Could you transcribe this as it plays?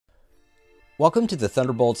Welcome to the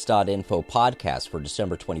Thunderbolts.info podcast for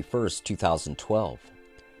December 21st, 2012.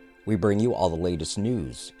 We bring you all the latest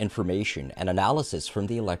news, information, and analysis from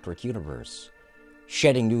the electric universe,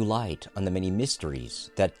 shedding new light on the many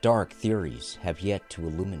mysteries that dark theories have yet to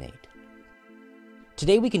illuminate.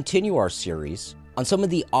 Today we continue our series on some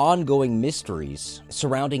of the ongoing mysteries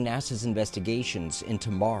surrounding NASA's investigations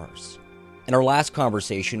into Mars. In our last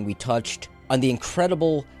conversation, we touched on the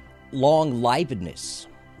incredible long-livedness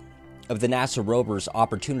of the NASA rover's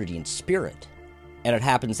Opportunity and Spirit, and it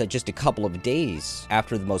happens that just a couple of days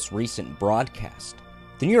after the most recent broadcast,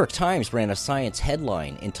 the New York Times ran a science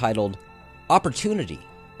headline entitled, "Opportunity,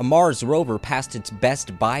 a Mars rover past its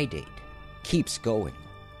best buy date, keeps going."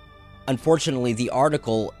 Unfortunately, the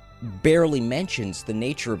article barely mentions the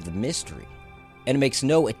nature of the mystery, and makes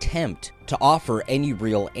no attempt to offer any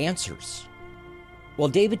real answers. Well,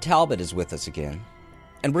 David Talbot is with us again,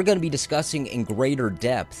 and we're going to be discussing in greater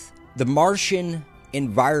depth the Martian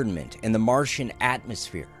environment and the Martian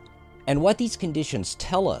atmosphere, and what these conditions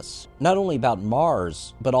tell us, not only about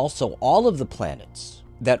Mars, but also all of the planets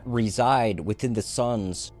that reside within the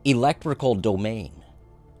sun's electrical domain.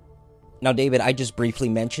 Now, David, I just briefly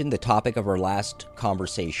mentioned the topic of our last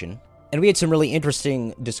conversation, and we had some really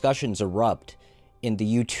interesting discussions erupt in the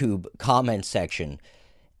YouTube comment section,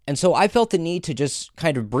 and so I felt the need to just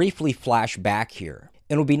kind of briefly flash back here.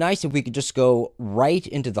 It would be nice if we could just go right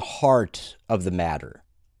into the heart of the matter.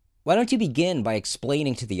 Why don't you begin by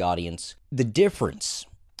explaining to the audience the difference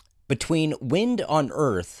between wind on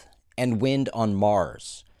Earth and wind on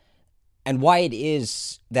Mars, and why it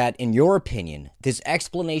is that, in your opinion, this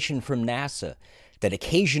explanation from NASA that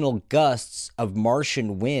occasional gusts of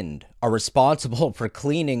Martian wind are responsible for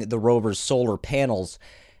cleaning the rover's solar panels,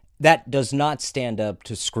 that does not stand up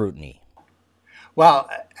to scrutiny? Well,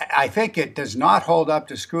 I think it does not hold up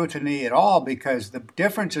to scrutiny at all, because the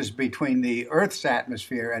differences between the Earth's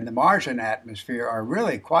atmosphere and the Martian atmosphere are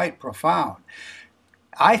really quite profound.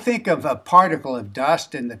 I think of a particle of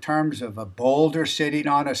dust in the terms of a boulder sitting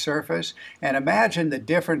on a surface, and imagine the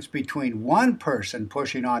difference between one person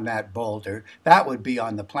pushing on that boulder, that would be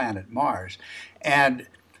on the planet Mars, and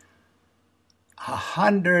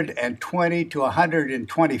 120 to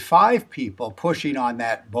 125 people pushing on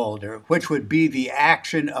that boulder, which would be the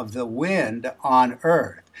action of the wind on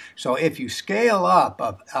Earth. So if you scale up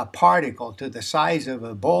a particle to the size of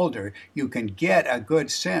a boulder, you can get a good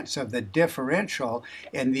sense of the differential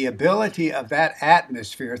in the ability of that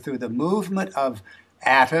atmosphere through the movement of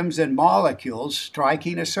atoms and molecules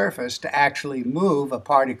striking a surface to actually move a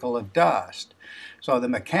particle of dust. So the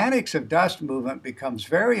mechanics of dust movement becomes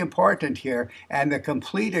very important here, and the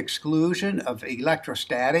complete exclusion of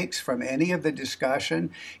electrostatics from any of the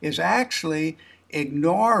discussion is actually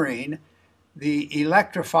ignoring the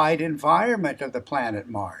electrified environment of the planet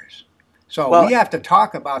Mars. So we have to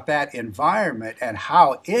talk about that environment and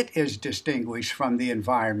how it is distinguished from the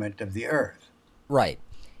environment of the Earth. Right.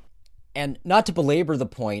 And not to belabor the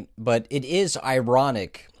point, but it is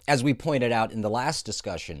ironic, as we pointed out in the last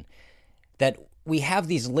discussion, that we have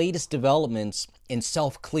these latest developments in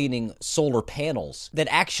self-cleaning solar panels that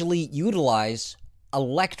actually utilize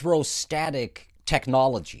electrostatic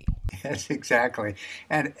technology. Yes, exactly.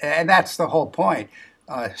 And that's the whole point.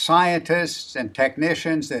 Scientists and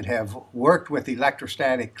technicians that have worked with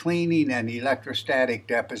electrostatic cleaning and electrostatic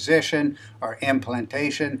deposition or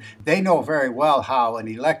implantation, they know very well how an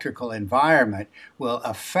electrical environment will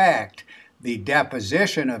affect the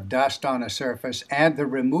deposition of dust on a surface and the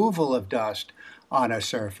removal of dust on a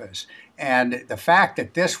surface. And the fact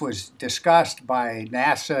that this was discussed by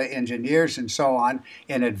NASA engineers and so on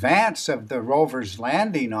in advance of the rover's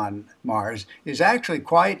landing on Mars is actually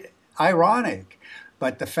quite ironic.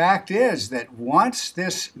 But the fact is that once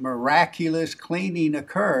this miraculous cleaning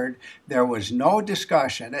occurred, there was no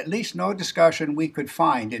discussion, at least no discussion we could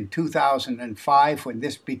find in 2005 when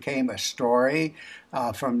this became a story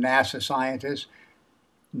from NASA scientists,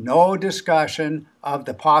 no discussion of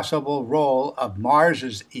the possible role of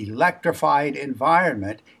Mars's electrified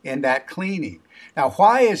environment in that cleaning. Now,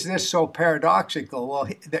 why is this so paradoxical? Well,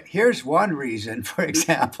 here's one reason, for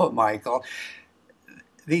example, Michael.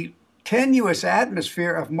 The tenuous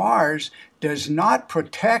atmosphere of Mars does not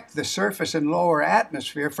protect the surface and lower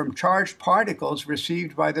atmosphere from charged particles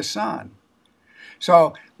received by the sun.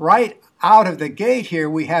 So right out of the gate here,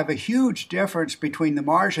 we have a huge difference between the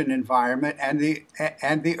Martian environment and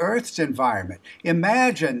the Earth's environment.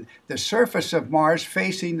 Imagine the surface of Mars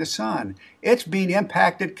facing the sun. It's being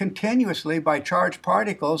impacted continuously by charged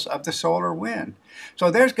particles of the solar wind.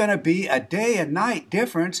 So there's going to be a day and night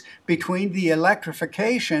difference between the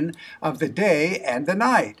electrification of the day and the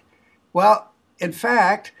night. Well, in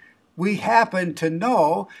fact, we happen to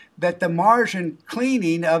know that the Martian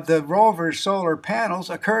cleaning of the rover's solar panels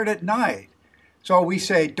occurred at night. So we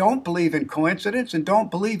say, don't believe in coincidence and don't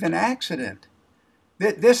believe in accident.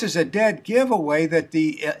 This is a dead giveaway that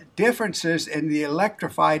the differences in the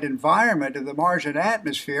electrified environment of the Martian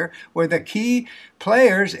atmosphere were the key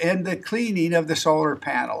players in the cleaning of the solar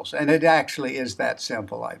panels. And it actually is that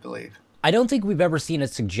simple, I believe. I don't think we've ever seen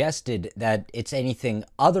it suggested that it's anything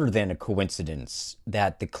other than a coincidence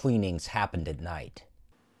that the cleanings happened at night.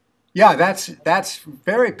 Yeah, that's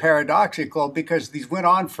very paradoxical because these went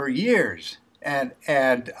on for years. And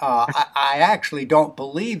I actually don't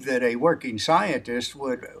believe that a working scientist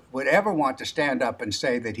would ever want to stand up and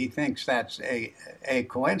say that he thinks that's a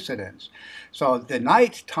coincidence. So the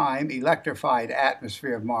nighttime electrified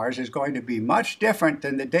atmosphere of Mars is going to be much different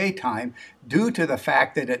than the daytime due to the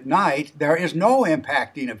fact that at night there is no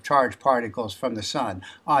impacting of charged particles from the sun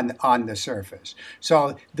on the surface.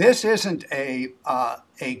 So this isn't a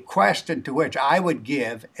question to which I would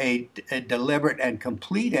give a deliberate and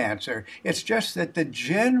complete answer. It's just that the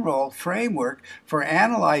general framework for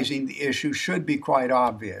analyzing the issue should be quite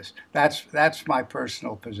obvious. That's my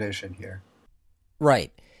personal position here.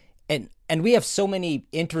 Right. And we have so many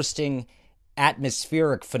interesting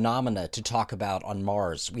atmospheric phenomena to talk about on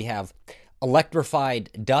Mars. We have electrified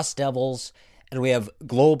dust devils, and we have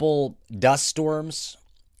global dust storms.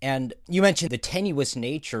 And you mentioned the tenuous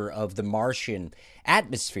nature of the Martian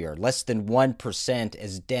atmosphere, less than 1%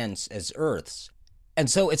 as dense as Earth's. And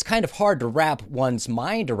so it's kind of hard to wrap one's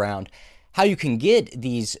mind around how you can get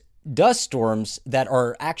these dust storms that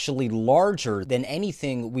are actually larger than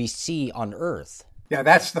anything we see on Earth. Yeah,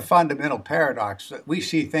 that's the fundamental paradox. We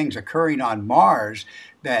see things occurring on Mars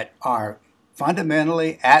that are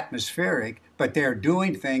fundamentally atmospheric, but they're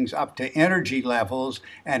doing things up to energy levels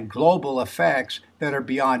and global effects that are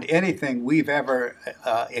beyond anything we've ever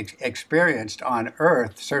experienced on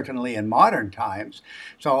Earth, certainly in modern times.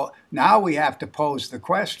 So now we have to pose the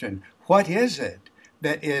question, what is it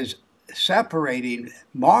that is separating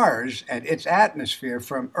Mars and its atmosphere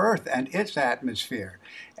from Earth and its atmosphere?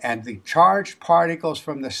 And the charged particles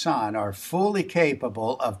from the sun are fully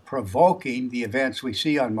capable of provoking the events we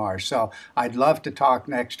see on Mars. So I'd love to talk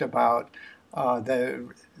next about the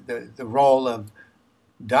role of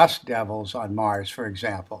dust devils on Mars, for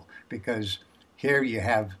example, because here you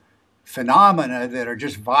have phenomena that are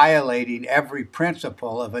just violating every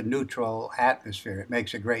principle of a neutral atmosphere. It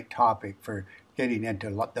makes a great topic for getting into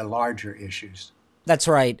the larger issues. That's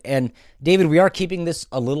right. And David, we are keeping this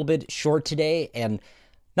a little bit short today, and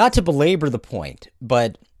not to belabor the point,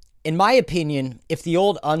 but in my opinion, if the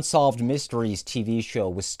old Unsolved Mysteries TV show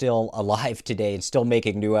was still alive today and still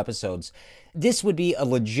making new episodes, this would be a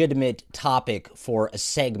legitimate topic for a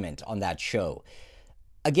segment on that show.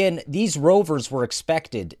 Again, these rovers were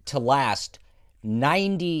expected to last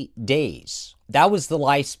 90 days. That was the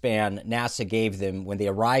lifespan NASA gave them when they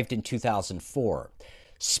arrived in 2004.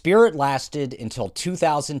 Spirit lasted until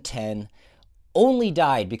 2010, only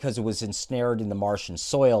died because it was ensnared in the Martian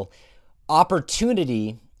soil.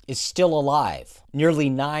 Opportunity is still alive, nearly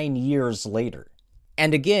 9 years later.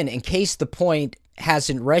 And again, in case the point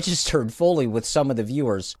hasn't registered fully with some of the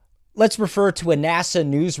viewers, let's refer to a NASA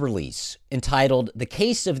news release entitled "The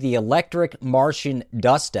Case of the Electric Martian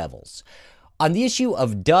Dust Devils" on the issue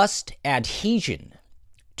of dust adhesion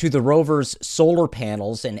to the rover's solar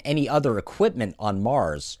panels and any other equipment on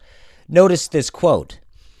Mars. Notice this quote: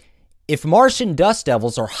 "If Martian dust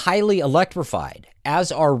devils are highly electrified,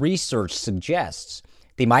 as our research suggests,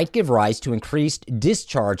 they might give rise to increased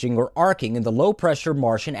discharging or arcing in the low-pressure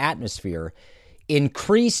Martian atmosphere,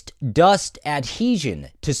 increased dust adhesion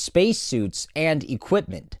to spacesuits and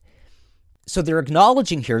equipment." So they're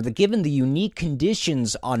acknowledging here that given the unique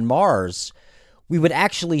conditions on Mars, we would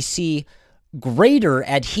actually see greater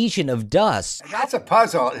adhesion of dust. That's a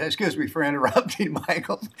puzzle. Excuse me for interrupting,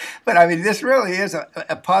 Michael. But I mean, this really is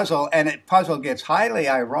a puzzle, and the puzzle gets highly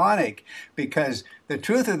ironic because the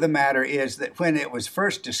truth of the matter is that when it was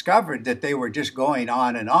first discovered that they were just going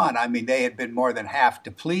on and on, I mean, they had been more than half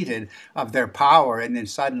depleted of their power, and then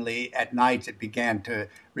suddenly at night it began to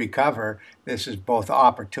recover. This is both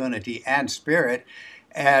opportunity and spirit.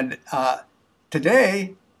 And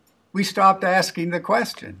today, we stopped asking the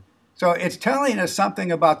question. So it's telling us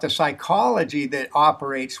something about the psychology that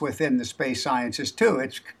operates within the space sciences too.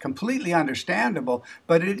 It's completely understandable,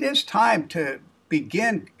 but it is time to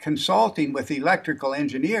begin consulting with electrical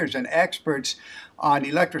engineers and experts on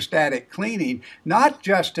electrostatic cleaning, not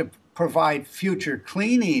just to provide future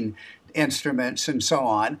cleaning instruments and so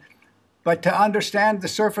on, but to understand the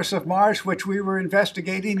surface of Mars, which we were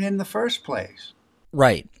investigating in the first place.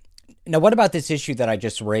 Right. Now, what about this issue that I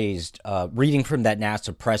just raised, reading from that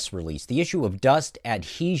NASA press release, the issue of dust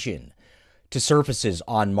adhesion to surfaces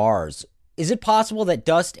on Mars? Is it possible that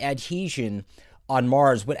dust adhesion on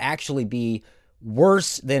Mars would actually be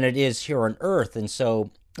worse than it is here on Earth, and so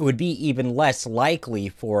it would be even less likely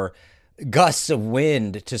for gusts of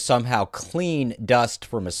wind to somehow clean dust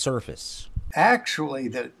from a surface? Actually,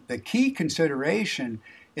 the key consideration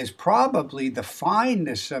is probably the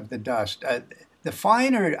fineness of the dust. The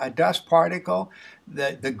finer a dust particle,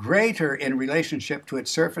 the greater in relationship to its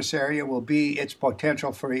surface area will be its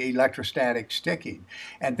potential for electrostatic sticking.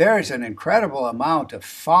 And there is an incredible amount of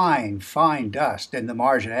fine dust in the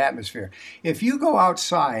Martian atmosphere. If you go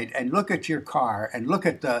outside and look at your car and look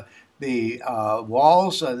at the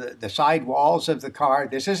walls, the side walls of the car,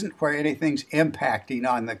 this isn't where anything's impacting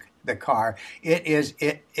on the car. It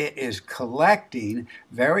is collecting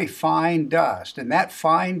very fine dust, and that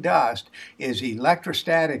fine dust is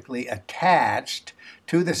electrostatically attached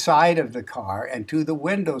to the side of the car and to the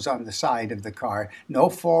windows on the side of the car. No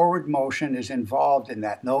forward motion is involved in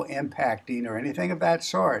that, no impacting or anything of that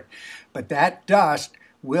sort. But that dust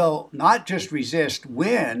will not just resist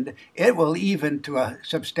wind, it will even to a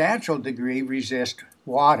substantial degree resist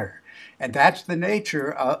water. And that's the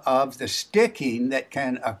nature of the sticking that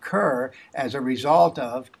can occur as a result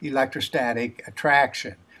of electrostatic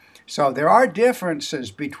attraction. So there are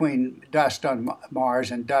differences between dust on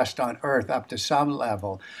Mars and dust on Earth up to some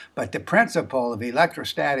level, but the principle of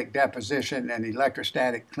electrostatic deposition and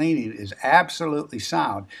electrostatic cleaning is absolutely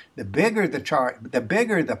sound. The bigger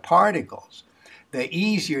the particles, the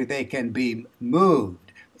easier they can be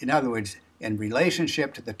moved. In other words, in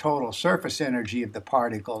relationship to the total surface energy of the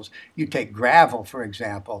particles, you take gravel, for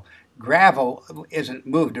example. Gravel isn't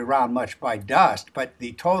moved around much by dust, but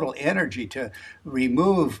the total energy to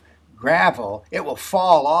remove gravel, it will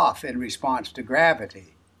fall off in response to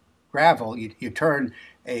gravity. Gravel, you turn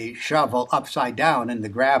a shovel upside down and the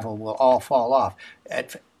gravel will all fall off.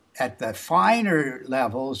 At the finer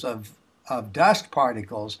levels of dust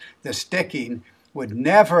particles, the sticking would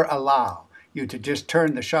never allow you to just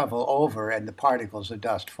turn the shovel over and the particles of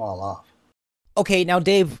dust fall off. Okay, now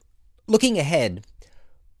Dave, looking ahead,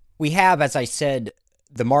 we have, as I said,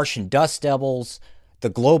 the Martian dust devils, the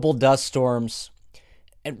global dust storms,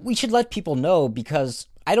 and we should let people know, because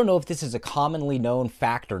I don't know if this is a commonly known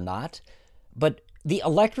fact or not, but the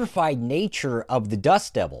electrified nature of the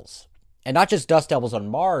dust devils, and not just dust devils on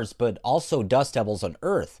Mars, but also dust devils on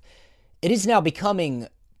Earth, it is now becoming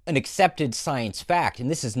an accepted science fact, and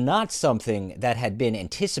this is not something that had been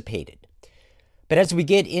anticipated. But as we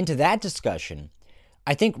get into that discussion,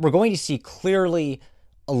 I think we're going to see clearly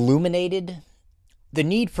illuminated the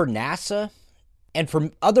need for NASA and for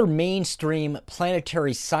other mainstream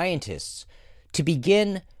planetary scientists to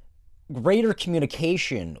begin greater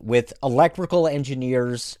communication with electrical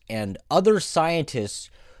engineers and other scientists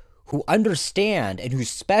who understand and who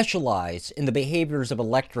specialize in the behaviors of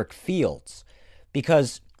electric fields.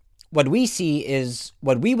 Because what we see is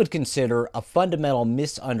what we would consider a fundamental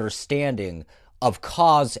misunderstanding of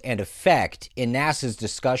cause and effect in NASA's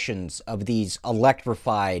discussions of these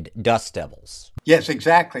electrified dust devils. Yes,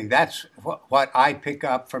 exactly. That's what I pick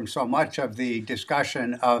up from so much of the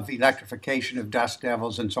discussion of electrification of dust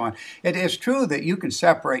devils and so on. It is true that you can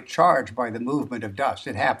separate charge by the movement of dust.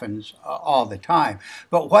 It happens all the time.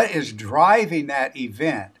 But what is driving that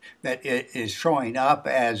event that is showing up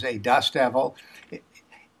as a dust devil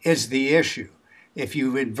is the issue. If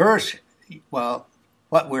you inverse, well,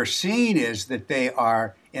 what we're seeing is that they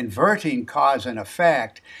are inverting cause and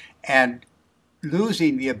effect and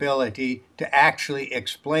losing the ability to actually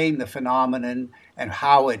explain the phenomenon and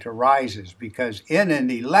how it arises. Because in an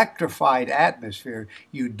electrified atmosphere,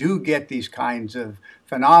 you do get these kinds of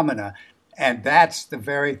phenomena. And that's the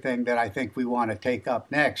very thing that I think we want to take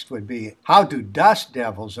up next, would be, how do dust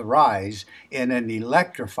devils arise in an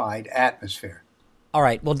electrified atmosphere? All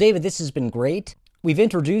right. Well, David, this has been great. We've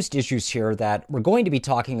introduced issues here that we're going to be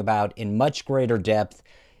talking about in much greater depth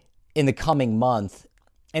in the coming month.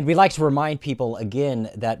 And we'd like to remind people again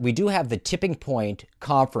that we do have the Tipping Point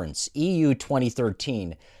Conference, EU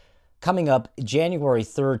 2013, coming up January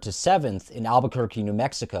 3rd to 7th in Albuquerque, New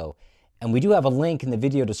Mexico. And we do have a link in the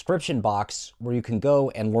video description box where you can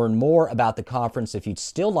go and learn more about the conference if you'd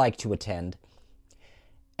still like to attend.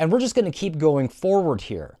 And we're just going to keep going forward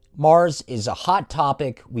here. Mars is a hot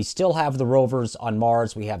topic. We still have the rovers on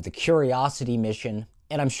Mars. We have the Curiosity mission.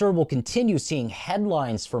 And I'm sure we'll continue seeing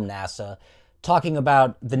headlines from NASA talking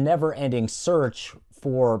about the never-ending search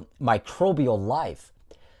for microbial life.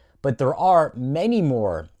 But there are many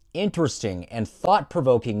more interesting and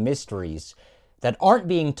thought-provoking mysteries that aren't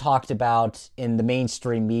being talked about in the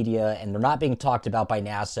mainstream media, and they're not being talked about by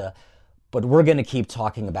NASA, but we're going to keep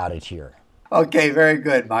talking about it here. Okay, very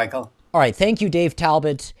good, Michael. All right, thank you, Dave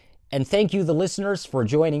Talbot, and thank you, the listeners, for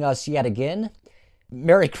joining us yet again.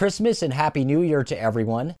 Merry Christmas and Happy New Year to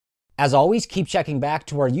everyone. As always, keep checking back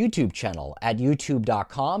to our YouTube channel at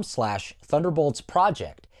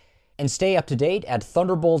youtube.com/ThunderboltsProject and stay up to date at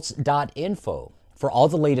thunderbolts.info for all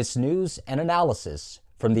the latest news and analysis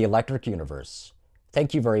from the electric universe.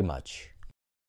 Thank you very much.